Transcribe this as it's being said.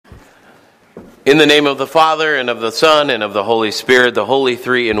In the name of the Father, and of the Son, and of the Holy Spirit, the Holy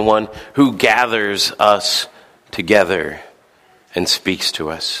Three in One, who gathers us together and speaks to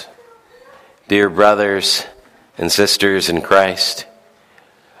us. Dear brothers and sisters in Christ,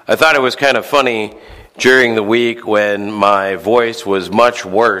 I thought it was kind of funny during the week when my voice was much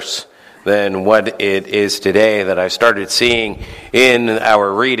worse than what it is today, that I started seeing in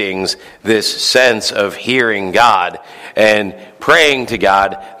our readings this sense of hearing God and praying to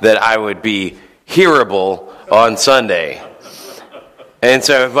God that I would be hearable on Sunday. And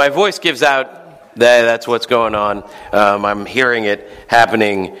so if my voice gives out, that's what's going on. I'm hearing it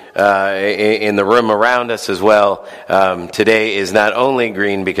happening in the room around us as well. Today is not only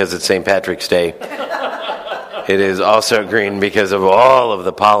green because it's St. Patrick's Day, it is also green because of all of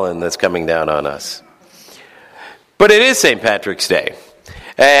the pollen that's coming down on us. But it is St. Patrick's Day.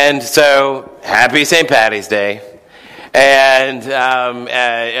 And so, happy St. Patty's Day. And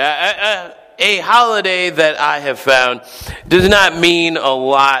a holiday that I have found does not mean a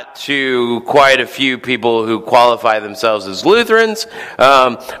lot to quite a few people who qualify themselves as Lutherans,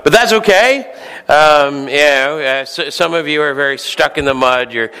 but that's okay. Some of you are very stuck in the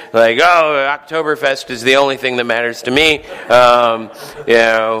mud. You're like, Oktoberfest is the only thing that matters to me. Get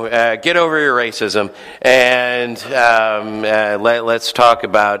over your racism, and let's talk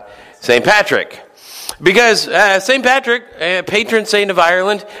about St. Patrick. Because St. Patrick, patron saint of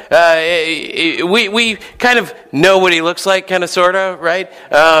Ireland, we kind of know what he looks like, kind of, sort of, right?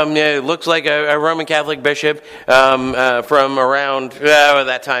 It looks like a Roman Catholic bishop from around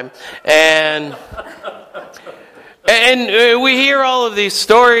that time. And we hear all of these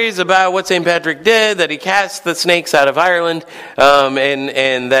stories about what St. Patrick did, that he cast the snakes out of Ireland,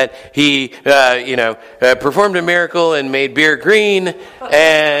 and that he, performed a miracle and made beer green,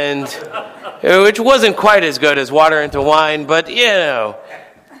 and which wasn't quite as good as water into wine, but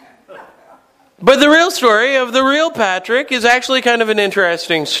But the real story of the real Patrick is actually kind of an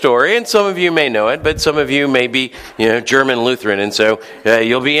interesting story, and some of you may know it, but some of you may be, German Lutheran, and so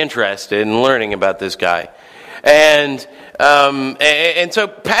you'll be interested in learning about this guy. And so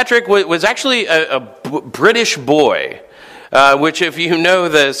Patrick was actually a British boy, which, if you know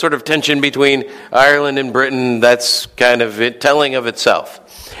the sort of tension between Ireland and Britain, that's kind of telling of itself.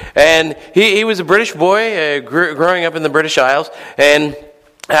 And he was a British boy growing up in the British Isles, and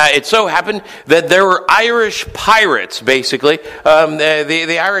it so happened that there were Irish pirates, basically.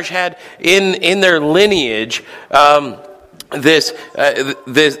 The Irish had in their lineage this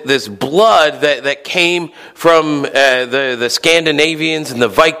blood that came from the Scandinavians and the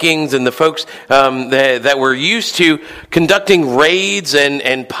Vikings and the folks that were used to conducting raids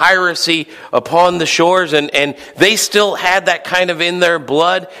and piracy upon the shores, and they still had that kind of in their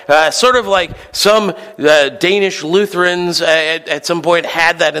blood, sort of like some Danish Lutherans at some point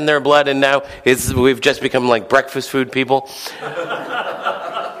had that in their blood, and now we've just become like breakfast food people.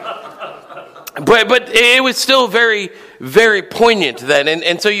 But it was still very, very poignant then.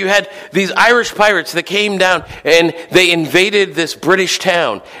 And so you had these Irish pirates that came down and they invaded this British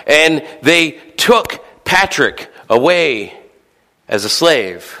town. And they took Patrick away as a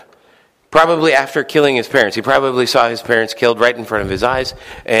slave. Probably after killing his parents. He probably saw his parents killed right in front of his eyes.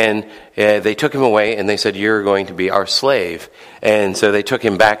 And they took him away and they said, "You're going to be our slave." And so they took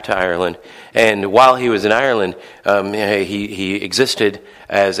him back to Ireland. And while he was in Ireland, he existed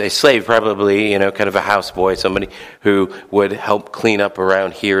as a slave, probably, kind of a houseboy, somebody who would help clean up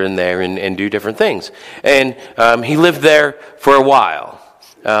around here and there and do different things. And he lived there for a while.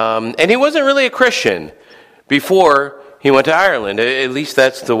 And he wasn't really a Christian before he went to Ireland. At least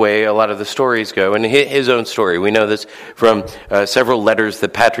that's the way a lot of the stories go. And his own story. We know this from several letters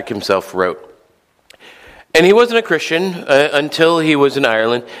that Patrick himself wrote. And he wasn't a Christian until he was in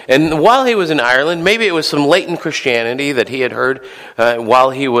Ireland. And while he was in Ireland, maybe it was some latent Christianity that he had heard while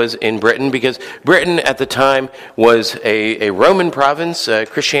he was in Britain, because Britain at the time was a Roman province.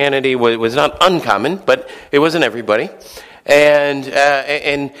 Christianity was not uncommon, but it wasn't everybody.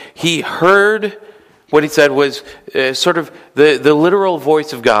 And he heard what he said was sort of the literal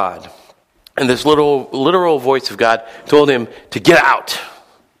voice of God. And this literal voice of God told him to get out.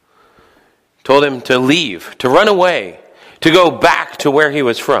 Told him to leave, to run away, to go back to where he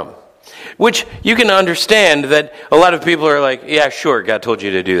was from. Which you can understand that a lot of people are like, yeah, sure, God told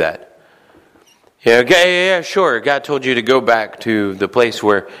you to do that. Yeah, sure, God told you to go back to the place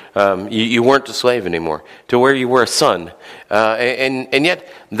where you weren't a slave anymore, to where you were a son. And yet,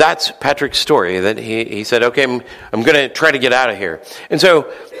 that's Patrick's story, that he said, okay, I'm going to try to get out of here. And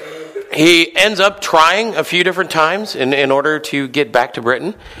so he ends up trying a few different times in order to get back to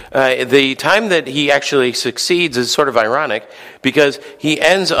Britain. The time that he actually succeeds is sort of ironic because he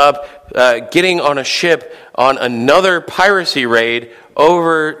ends up getting on a ship on another piracy raid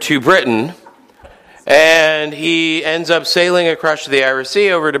over to Britain. And he ends up sailing across the Irish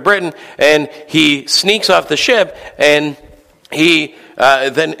Sea over to Britain, and he sneaks off the ship, and he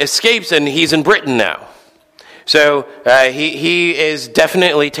then escapes, and he's in Britain now. So he is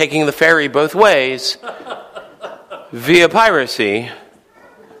definitely taking the ferry both ways via piracy.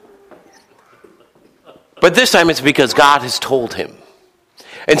 But this time it's because God has told him.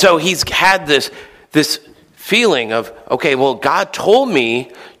 And so he's had this feeling of, okay, well, God told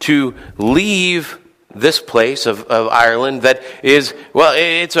me to leave this place of Ireland that is, well,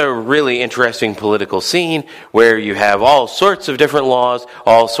 it's a really interesting political scene where you have all sorts of different laws,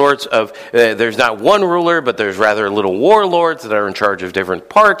 all sorts of, there's not one ruler, but there's rather little warlords that are in charge of different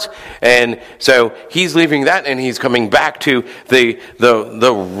parts. And so he's leaving that and he's coming back to the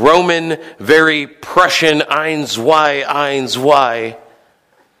Roman, very Prussian, eins zwei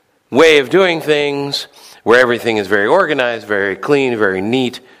way of doing things, where everything is very organized, very clean, very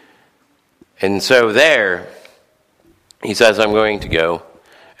neat. And so there, he says, I'm going to go,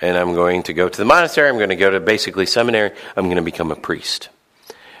 and I'm going to go to the monastery, I'm going to go to basically seminary, I'm going to become a priest.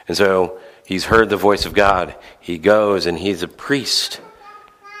 And so he's heard the voice of God. He goes, and he's a priest.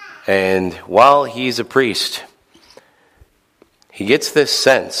 And while he's a priest, he gets this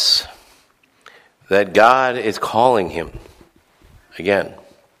sense that God is calling him again.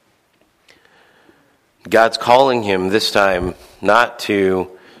 God's calling him this time not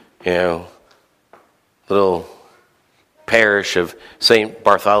to, little parish of St.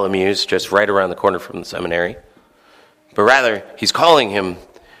 Bartholomew's just right around the corner from the seminary. But rather, he's calling him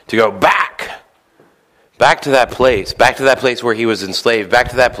to go back to that place where he was enslaved, back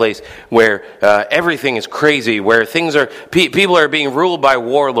to that place where everything is crazy, where people are being ruled by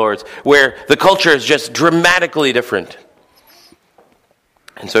warlords, where the culture is just dramatically different.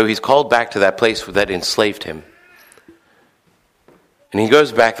 And so he's called back to that place that enslaved him. And he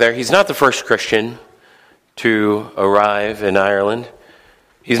goes back there. He's not the first Christian to arrive in Ireland.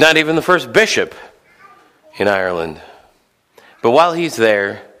 He's not even the first bishop in Ireland. But while he's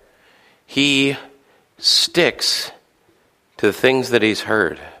there, he sticks to the things that he's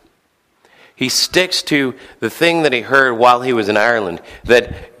heard. He sticks to the thing that he heard while he was in Ireland,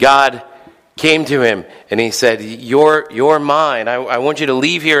 that God came to him and he said, you're mine. I want you to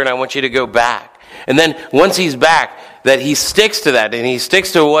leave here and I want you to go back. And then once he's back, that he sticks to that and he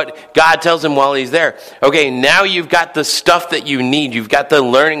sticks to what God tells him while he's there. Okay, now you've got the stuff that you need. You've got the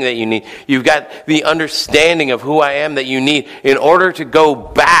learning that you need. You've got the understanding of who I am that you need in order to go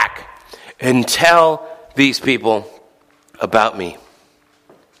back and tell these people about me.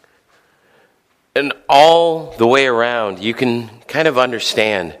 And all the way around, you can kind of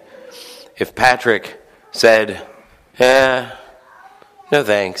understand if Patrick said, no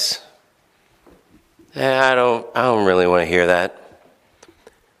thanks. I don't really want to hear that.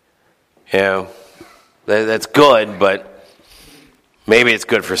 That's good, but maybe it's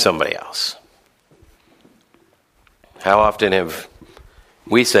good for somebody else. How often have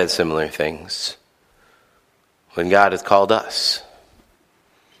we said similar things when God has called us?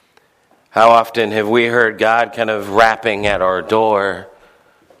 How often have we heard God kind of rapping at our door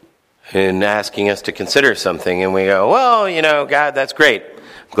and asking us to consider something, and we go, well, God, that's great.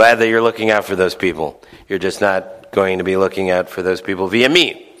 Glad that you're looking out for those people. You're just not going to be looking out for those people via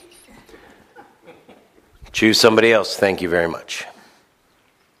me. Choose somebody else. Thank you very much.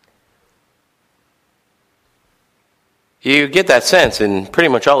 You get that sense in pretty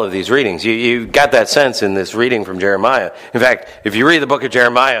much all of these readings. You got that sense in this reading from Jeremiah. In fact, if you read the book of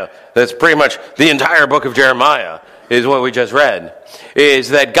Jeremiah, that's pretty much the entire book of Jeremiah is what we just read. Is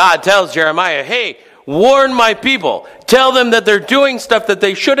that God tells Jeremiah, hey, warn my people. Tell them that they're doing stuff that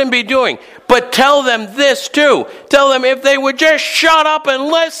they shouldn't be doing. But tell them this too. Tell them if they would just shut up and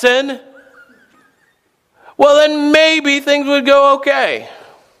listen, well then maybe things would go okay.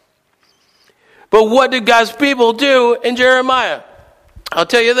 But what did God's people do in Jeremiah? I'll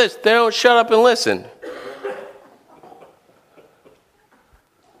tell you this, they don't shut up and listen.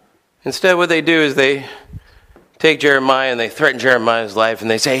 Instead what they do is they take Jeremiah and they threaten Jeremiah's life and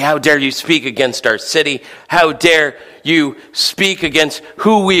they say, how dare you speak against our city? How dare you speak against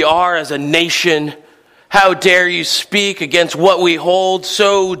who we are as a nation? How dare you speak against what we hold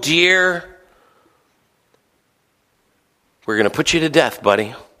so dear? We're going to put you to death,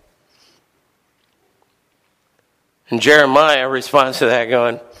 buddy. And Jeremiah responds to that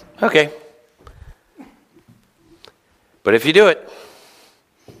going, okay. But if you do it,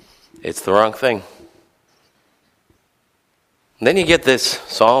 It's the wrong thing. And then you get this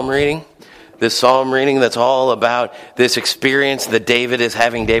psalm reading that's all about this experience that David is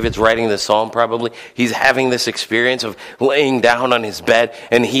having. David's writing this psalm probably. He's having this experience of laying down on his bed,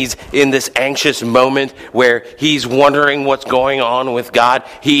 and he's in this anxious moment where he's wondering what's going on with God.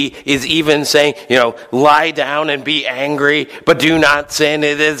 He is even saying, lie down and be angry, but do not sin.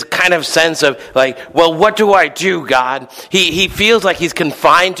 It is kind of sense of like, well, what do I do, God? He feels like he's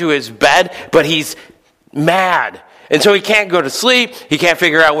confined to his bed, but he's mad. And so he can't go to sleep, he can't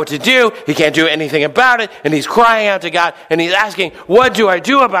figure out what to do, he can't do anything about it, and he's crying out to God, and he's asking, what do I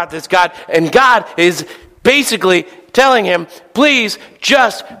do about this, God? And God is basically telling him, please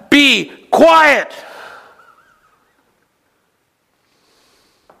just be quiet.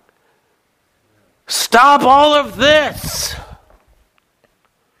 Stop all of this.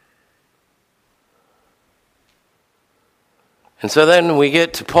 And so then we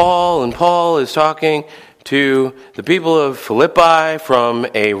get to Paul, and Paul is talking to the people of Philippi from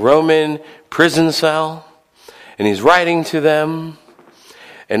a Roman prison cell. And he's writing to them.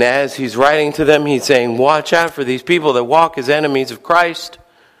 And as he's writing to them, he's saying, watch out for these people that walk as enemies of Christ.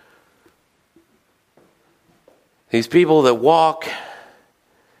 These people that walk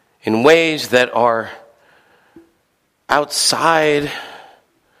in ways that are outside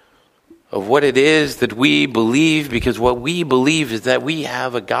of what it is that we believe, because what we believe is that we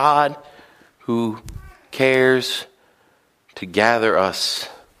have a God who cares to gather us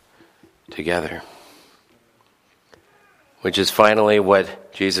together. Which is finally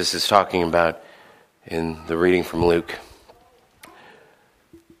what Jesus is talking about in the reading from Luke,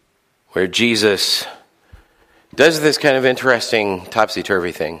 where Jesus does this kind of interesting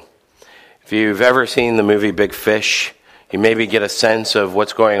topsy-turvy thing. If you've ever seen the movie Big Fish, you maybe get a sense of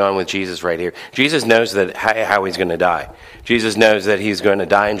what's going on with Jesus right here. Jesus knows that how he's going to die. Jesus knows that he's going to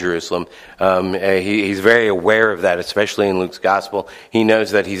die in Jerusalem. He's very aware of that, especially in Luke's gospel. He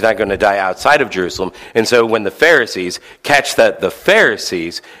knows that he's not going to die outside of Jerusalem. And so when the Pharisees catch that, the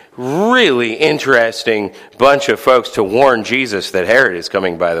Pharisees, really interesting bunch of folks to warn Jesus that Herod is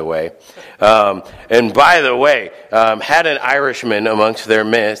coming, by the way. And by the way, had an Irishman amongst their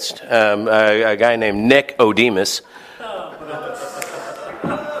midst, a guy named Nicodemus.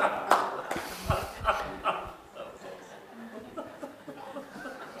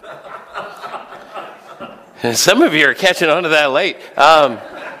 Some of you are catching on to that late.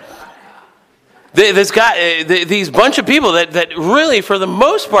 These bunch of people that really, for the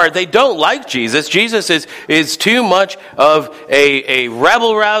most part, they don't like Jesus. Jesus is too much of a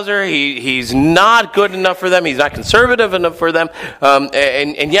rebel rouser. He's not good enough for them. He's not conservative enough for them.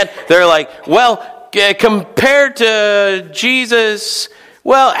 And yet they're like, well, compared to Jesus,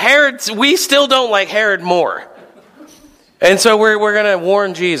 well, we still don't like Herod more. And so we're going to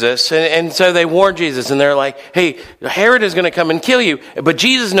warn Jesus. And so they warn Jesus, and they're like, hey, Herod is going to come and kill you. But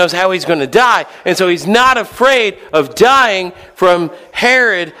Jesus knows how he's going to die. And so he's not afraid of dying from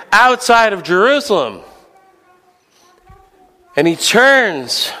Herod outside of Jerusalem. And he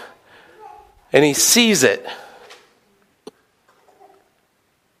turns and he sees it.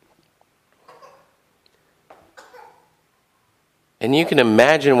 And you can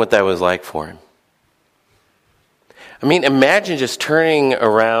imagine what that was like for him. I mean, imagine just turning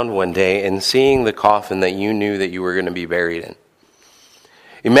around one day and seeing the coffin that you knew that you were going to be buried in.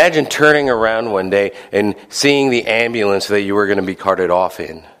 Imagine turning around one day and seeing the ambulance that you were going to be carted off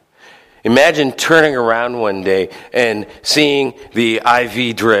in. Imagine turning around one day and seeing the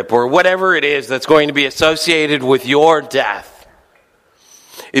IV drip or whatever it is that's going to be associated with your death.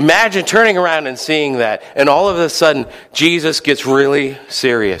 Imagine turning around and seeing that, and all of a sudden, Jesus gets really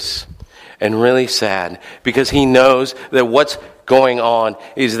serious and really sad, because he knows that what's going on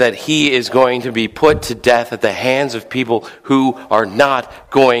is that he is going to be put to death at the hands of people who are not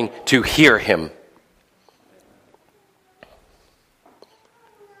going to hear him.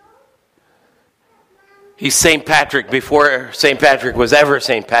 He's St. Patrick before St. Patrick was ever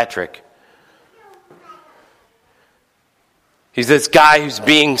St. Patrick. He's this guy who's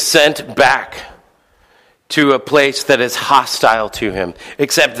being sent back to a place that is hostile to him.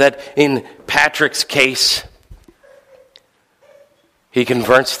 Except that in Patrick's case, he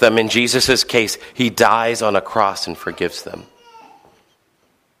converts them. In Jesus' case, he dies on a cross and forgives them.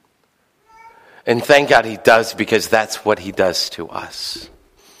 And thank God he does, because that's what he does to us.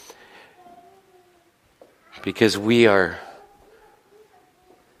 Because we are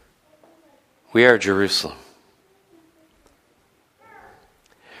Jerusalem.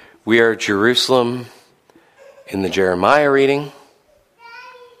 We are Jerusalem in the Jeremiah reading.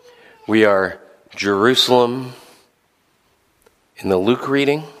 We are Jerusalem in the Luke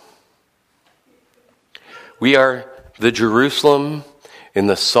reading. We are the Jerusalem in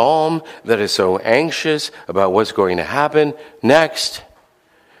the psalm that is so anxious about what's going to happen next.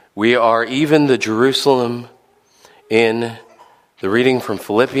 We are even the Jerusalem in the reading from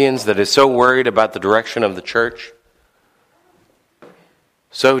Philippians that is so worried about the direction of the church,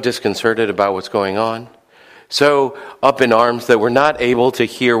 so disconcerted about what's going on, so up in arms that we're not able to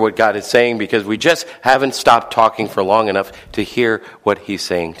hear what God is saying because we just haven't stopped talking for long enough to hear what he's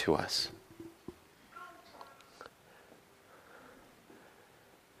saying to us.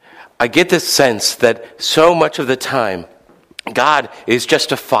 I get this sense that so much of the time, God is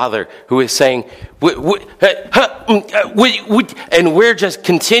just a father who is saying, and we're just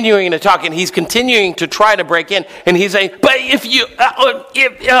continuing to talk, and he's continuing to try to break in, and he's saying, but if you,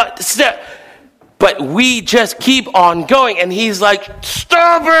 but we just keep on going, and he's like,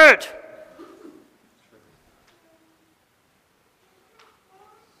 stop it!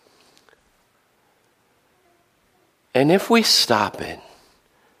 And if we stop it,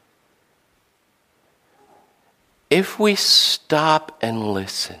 if we stop and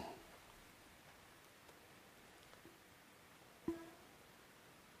listen,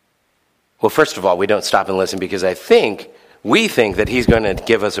 well, first of all, we don't stop and listen because we think that he's going to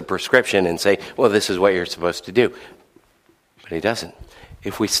give us a prescription and say, well, this is what you're supposed to do. But he doesn't.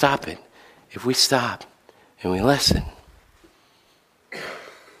 If we stop it, if we stop and we listen,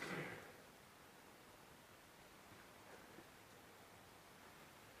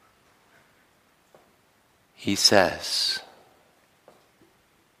 he says,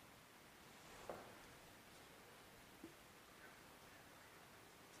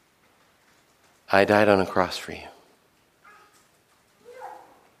 I died on a cross for you.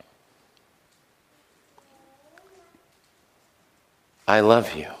 I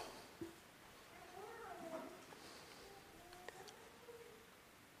love you.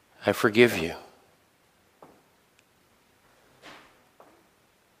 I forgive you.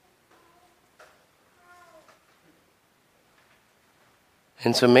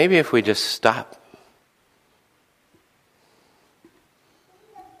 And so maybe if we just stop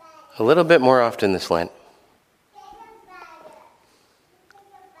a little bit more often this Lent,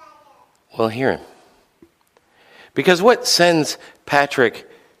 we'll hear him. Because what sends Patrick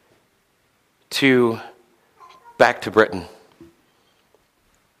back to Britain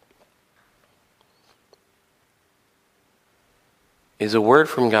is a word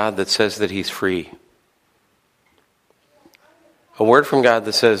from God that says that he's free. A word from God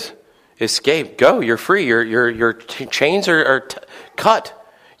that says, escape, go, you're free, your chains are cut.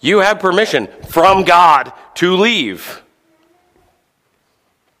 You have permission from God to leave.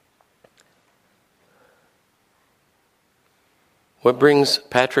 What brings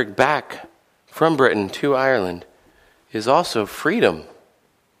Patrick back from Britain to Ireland is also freedom.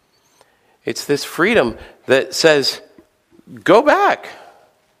 It's this freedom that says, go back.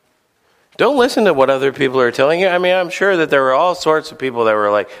 Don't listen to what other people are telling you. I mean, I'm sure that there were all sorts of people that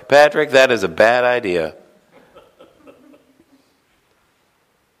were like, Patrick, that is a bad idea.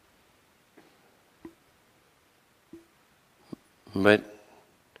 But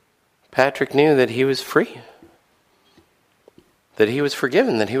Patrick knew that he was free, that he was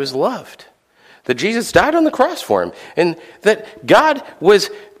forgiven, that he was loved, that Jesus died on the cross for him, and that God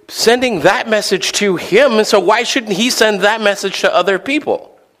was sending that message to him, and so why shouldn't he send that message to other people?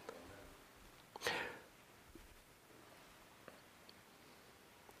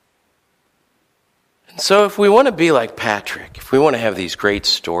 So if we want to be like Patrick, if we want to have these great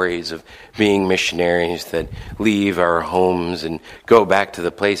stories of being missionaries that leave our homes and go back to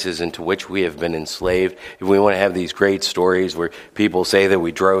the places into which we have been enslaved, if we want to have these great stories where people say that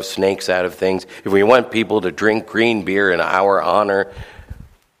we drove snakes out of things, if we want people to drink green beer in our honor,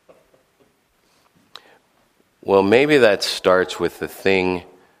 well, maybe that starts with the thing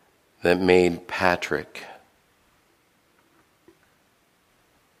that made Patrick,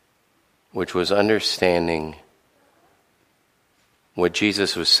 which was understanding what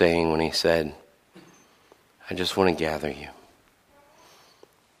Jesus was saying when he said, I just want to gather you.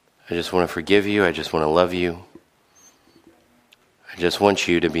 I just want to forgive you. I just want to love you. I just want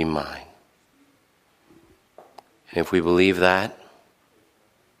you to be mine. And if we believe that,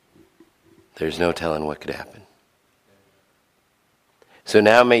 there's no telling what could happen. So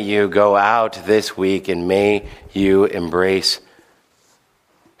now may you go out this week and may you embrace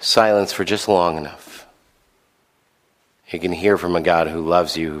silence for just long enough. You can hear from a God who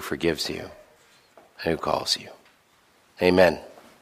loves you, who forgives you, and who calls you. Amen.